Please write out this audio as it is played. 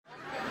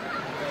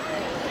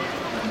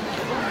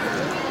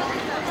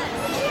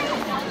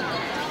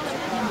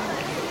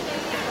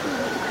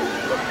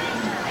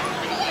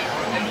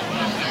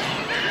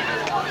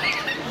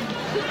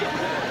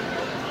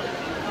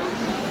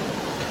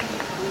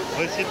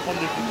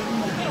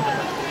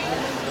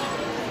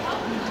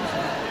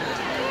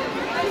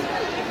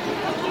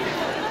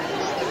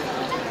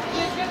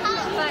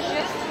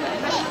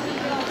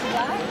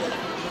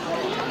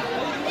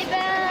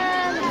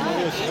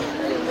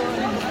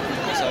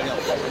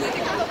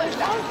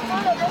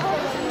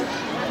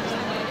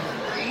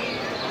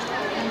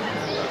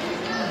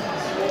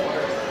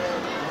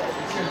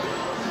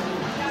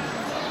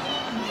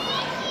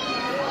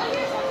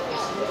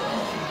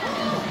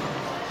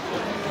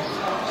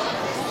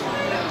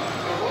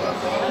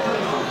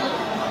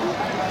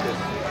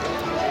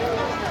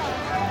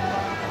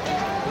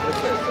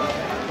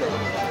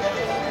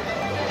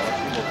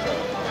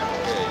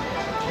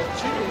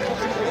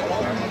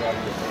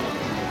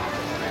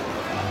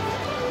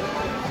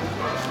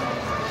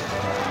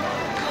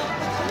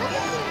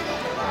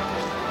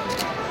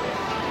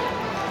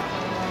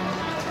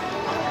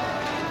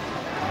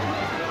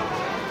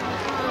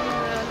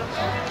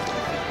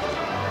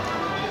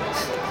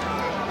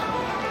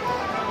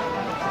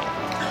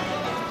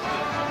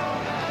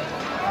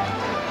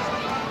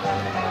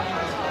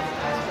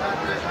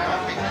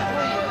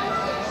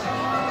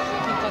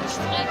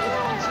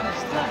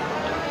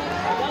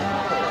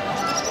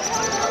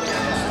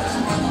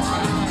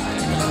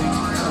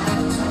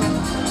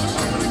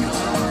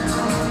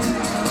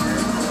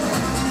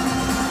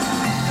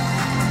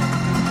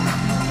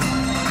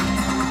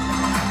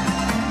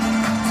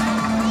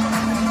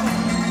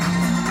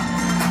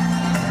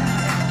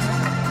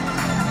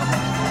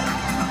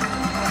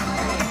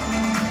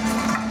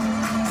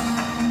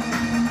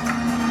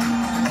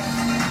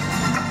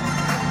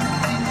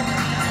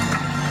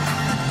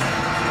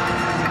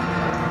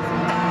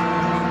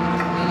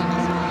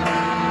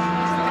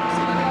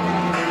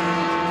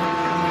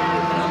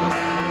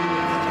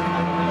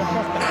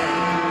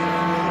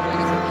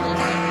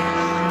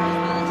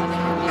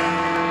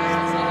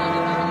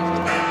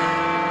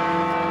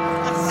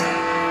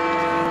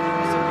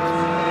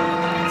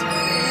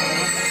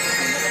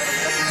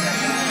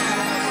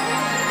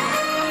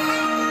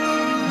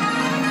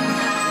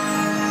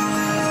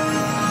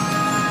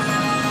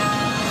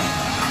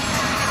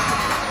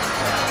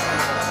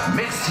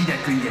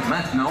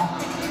Maintenant,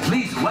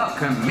 please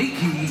welcome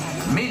Mickey,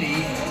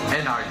 Minnie,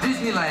 and our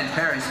Disneyland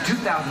Paris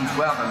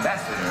 2012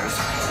 ambassadors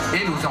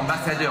et nos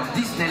ambassadeurs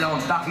Disneyland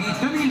Paris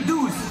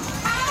 2012.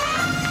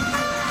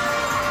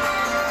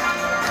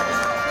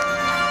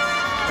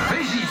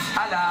 Régis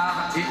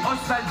Allard et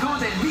Osvaldo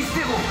del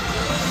Mistero.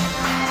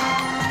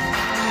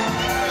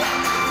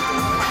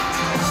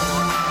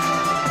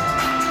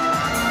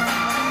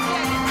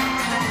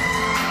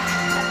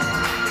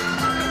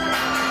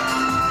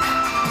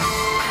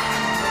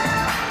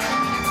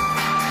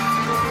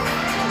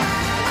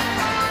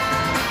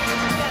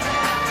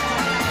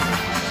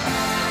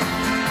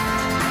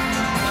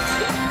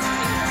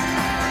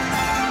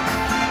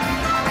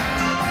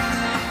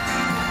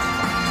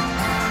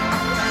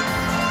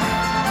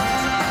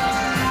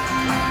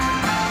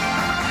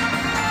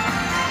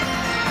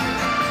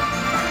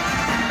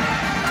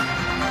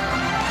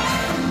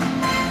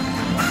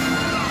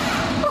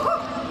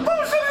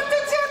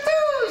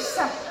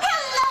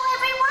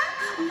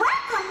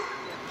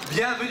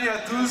 Bienvenue à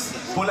tous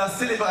pour la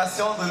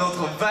célébration de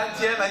notre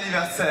 20e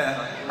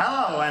anniversaire.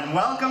 Hello and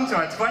welcome to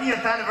our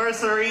 20th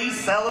anniversary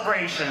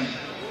celebration.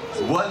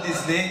 Walt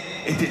Disney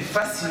était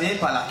fasciné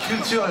par la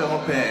culture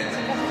européenne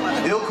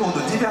et au cours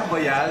de divers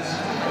voyages,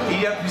 il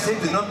y a puisé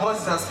de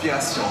nombreuses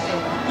inspirations.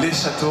 Les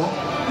châteaux,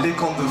 les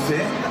contes de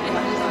fées.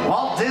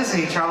 Walt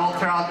Disney traveled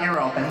throughout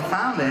Europe and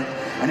found it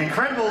an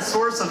incredible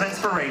source of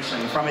inspiration,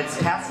 from its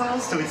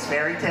castles to its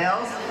fairy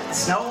tales,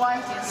 Snow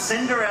White,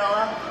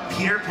 Cinderella,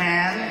 Peter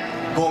Pan,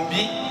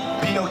 Bambi,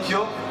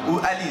 Pinocchio ou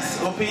Alice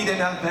au pays des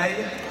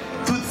merveilles,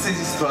 toutes ces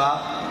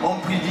histoires ont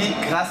pris vie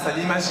grâce à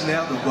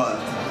l'imaginaire de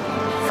Walt.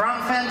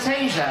 From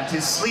Fantasia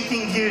to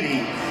Sleeping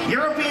Beauty,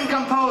 European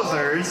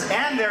composers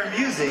and their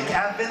music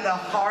have been the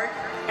heart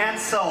and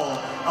soul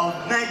of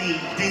many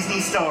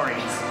Disney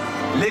stories.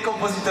 Les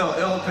compositeurs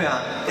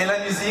européens et la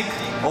musique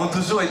ont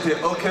toujours été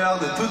au cœur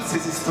de toutes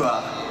ces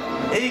histoires.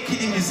 Et qui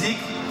dit musique,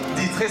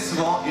 dit très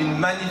souvent une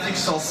magnifique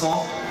chanson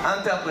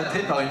interprétée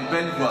par une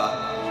belle voix.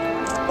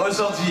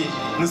 Aujourd'hui,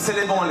 nous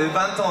célébrons les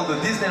 20 ans de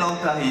Disneyland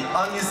Paris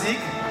en musique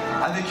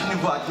avec une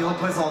voix qui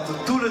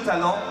représente tout le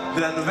talent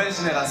de la nouvelle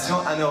génération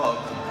en Europe.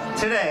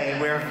 Today,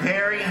 we're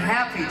very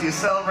happy to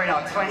celebrate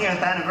our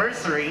 20th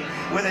anniversary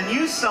with a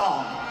new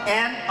song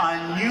and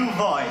a new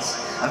voice.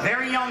 A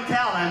very young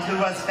talent who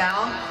was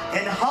found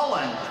in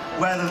Holland,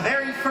 where the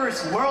very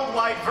first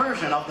worldwide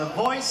version of The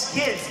Voice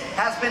Kids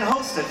has been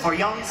hosted for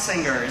young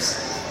singers.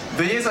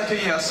 Veuillez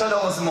accueillir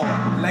chaleureusement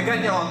la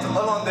gagnante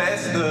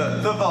hollandaise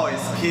de The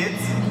Voice Kids.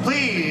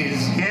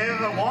 Please give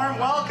a warm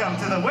welcome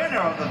to the winner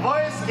of The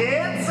Voice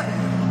Kids,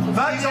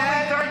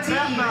 Fabienne 13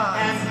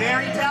 and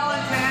very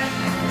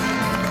talented.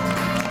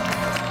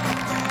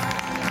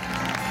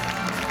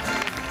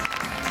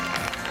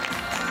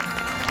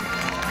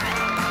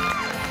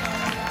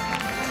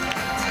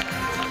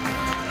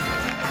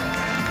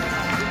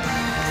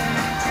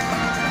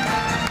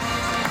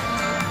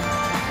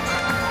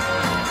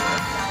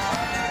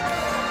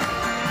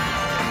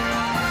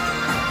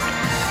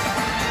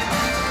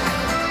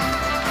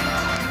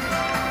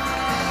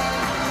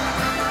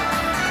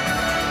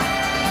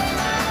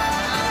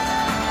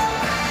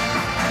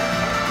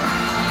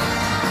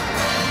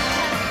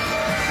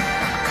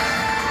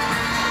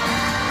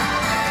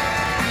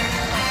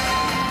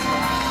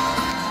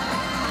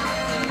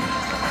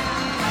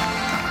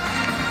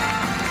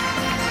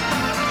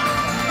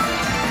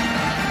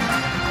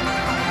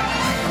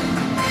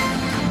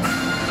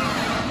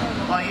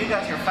 you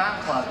got your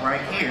fan club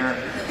right here.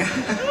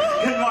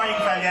 Good morning,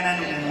 Fabienne,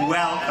 and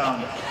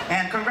welcome.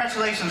 And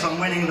congratulations on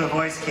winning The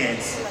Voice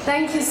Kids.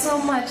 Thank you so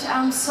much.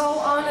 I'm so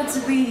honored to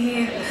be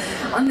here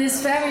on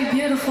this very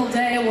beautiful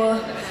day.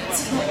 Well,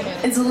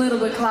 it's a little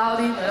bit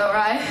cloudy, but all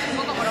right.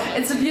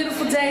 It's a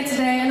beautiful day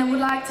today, and I would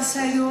like to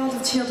say to all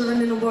the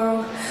children in the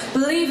world,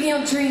 believe in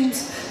your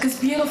dreams, because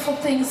beautiful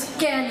things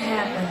can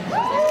happen.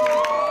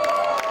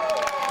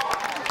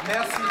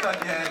 Merci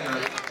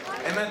Fabienne.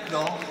 Et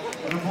maintenant,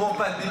 nous ne pouvons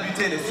pas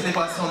débuter les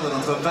célébrations de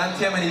notre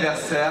 20e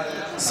anniversaire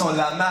sans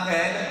la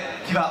marraine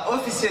qui va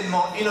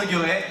officiellement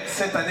inaugurer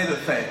cette année de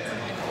fête.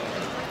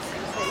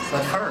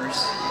 But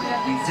first,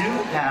 we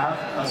do have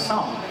a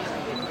song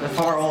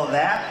before all of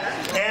that.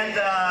 And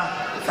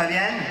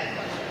Fabienne,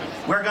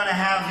 we're going to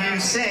have you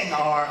sing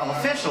our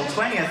official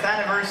 20th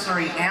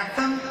anniversary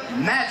anthem,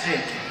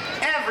 Magic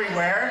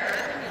Everywhere.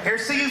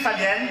 Here's to you,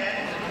 Fabienne.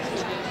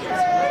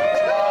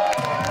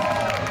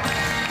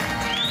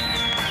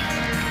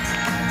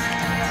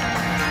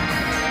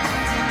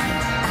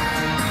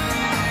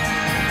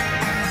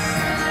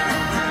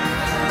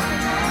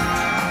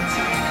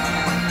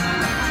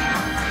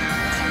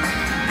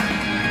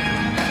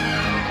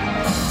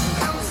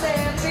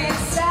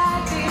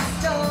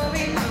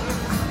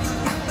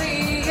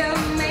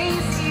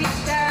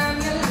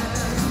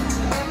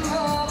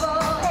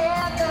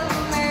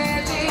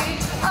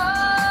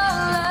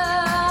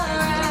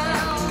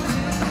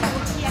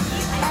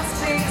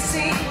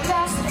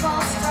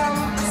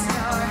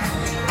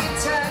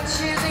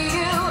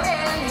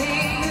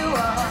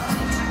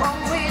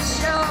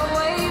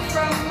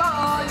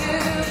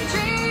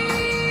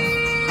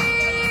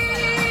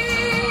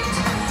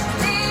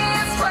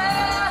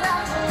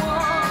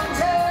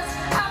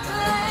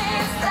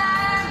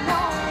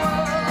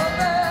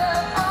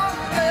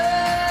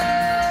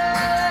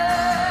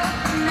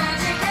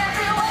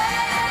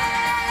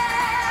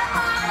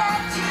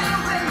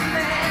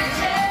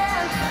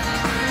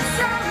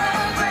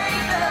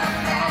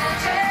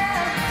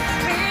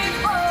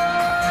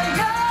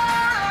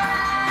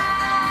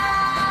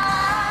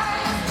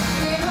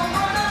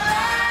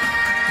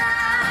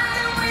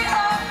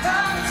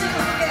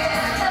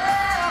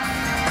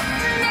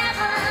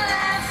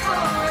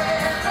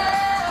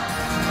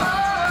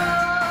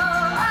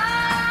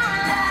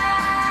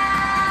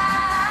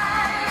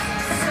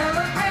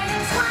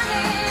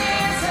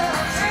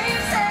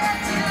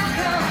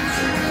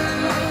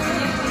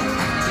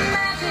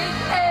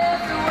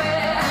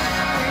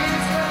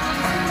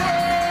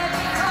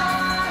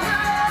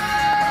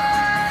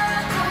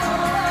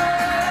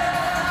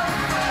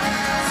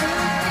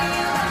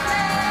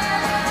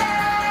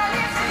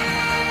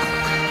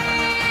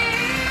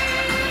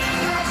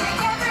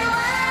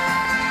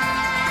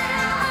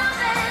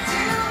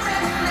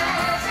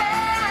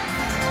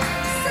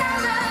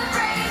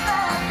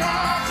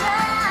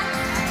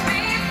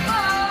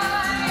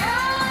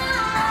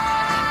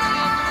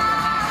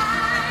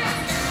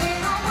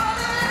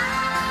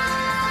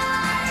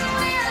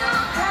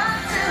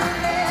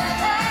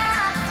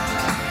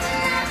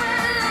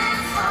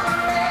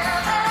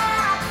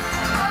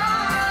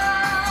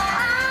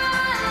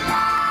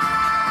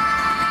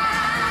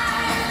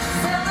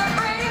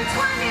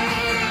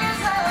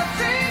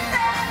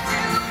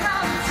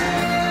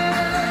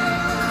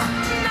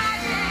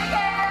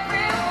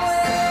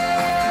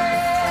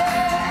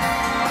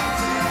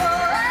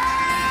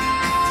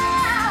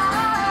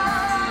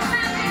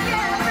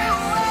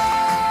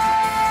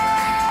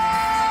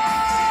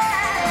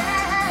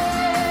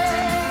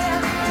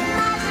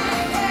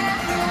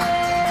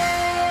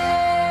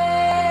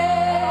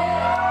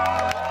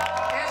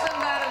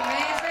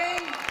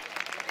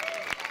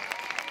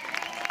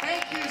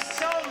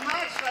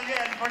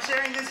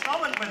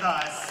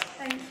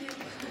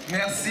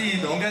 Merci,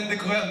 on vient de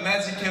découvrir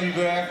Magic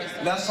Everywhere,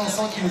 la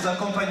chanson qui nous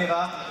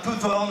accompagnera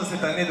tout au long de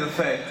cette année de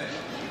fête.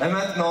 Et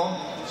maintenant,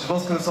 je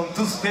pense que nous sommes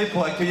tous prêts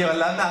pour accueillir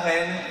la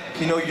marraine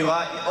qui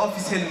inaugurera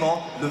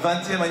officiellement le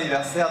 20e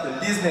anniversaire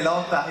de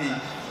Disneyland Paris.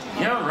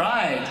 You're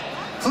right.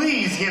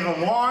 Please give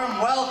a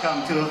warm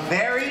welcome to a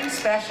very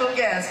special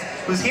guest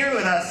who's here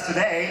with us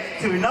today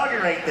to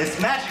inaugurate this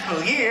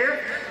magical year,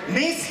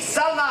 Miss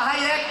Salma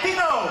Hayek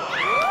Pino.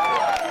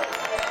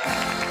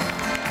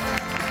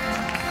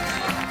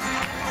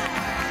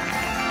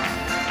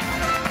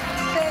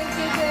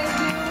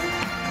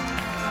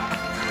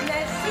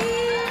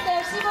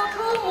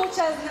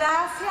 Muchas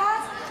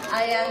gracias.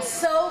 I am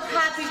so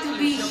happy to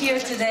be here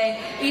today.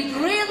 It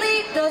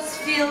really does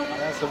feel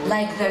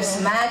like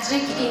there's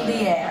magic in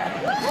the air.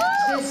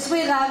 Je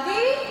suis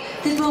ravie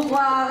de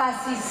pouvoir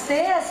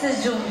assister à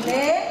cette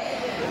journée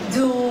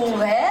du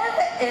rêve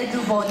et du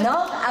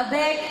bonheur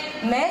avec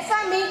mes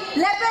amis,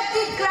 les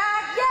petites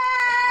cracks.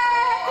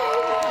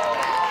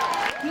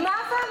 Yeah! Ma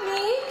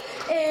famille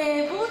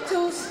et vous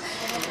tous.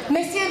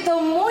 Me siento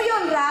muy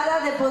honrada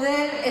de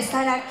poder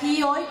estar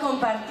aquí hoy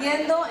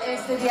compartiendo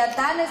este día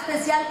tan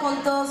especial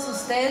con todos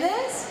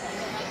ustedes.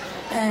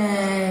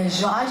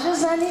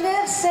 Joyeux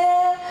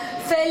anniversaire!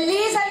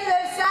 Feliz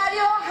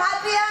aniversario!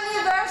 Happy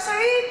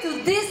anniversary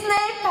to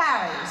Disney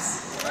Paris!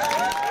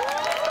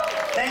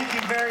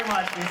 very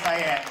much, Miss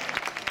Hayek.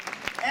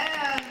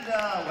 And,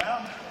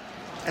 well,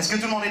 est-ce que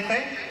tout le monde est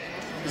prêt?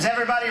 Is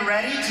everybody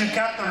ready to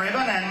cut the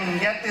ribbon and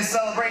get this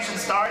celebration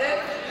started?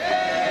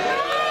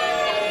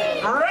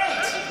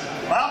 Great!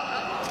 Well,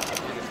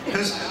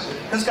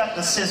 who's got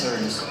the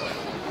scissors?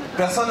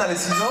 Personne n'a les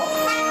ciseaux?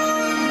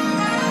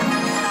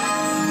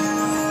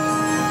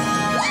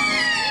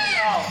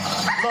 Oh,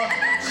 look,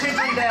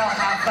 Chippendale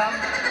have them.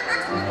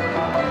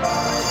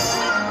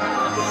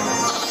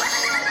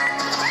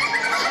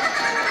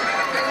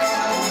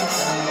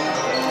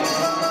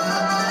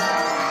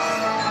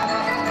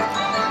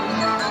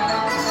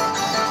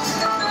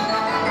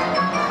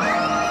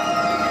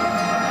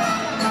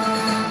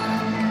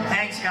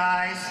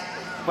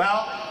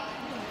 Well,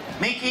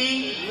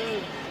 Mickey,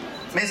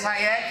 Ms.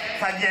 Hayek,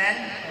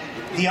 Fabienne,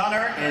 the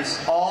honor is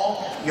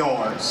all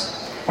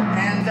yours.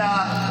 And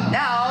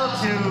now,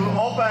 to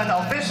open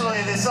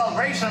officially this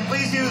celebration,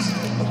 please use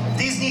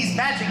Disney's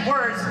magic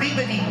words,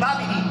 beepity,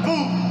 boppity,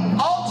 boo,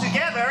 all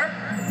together.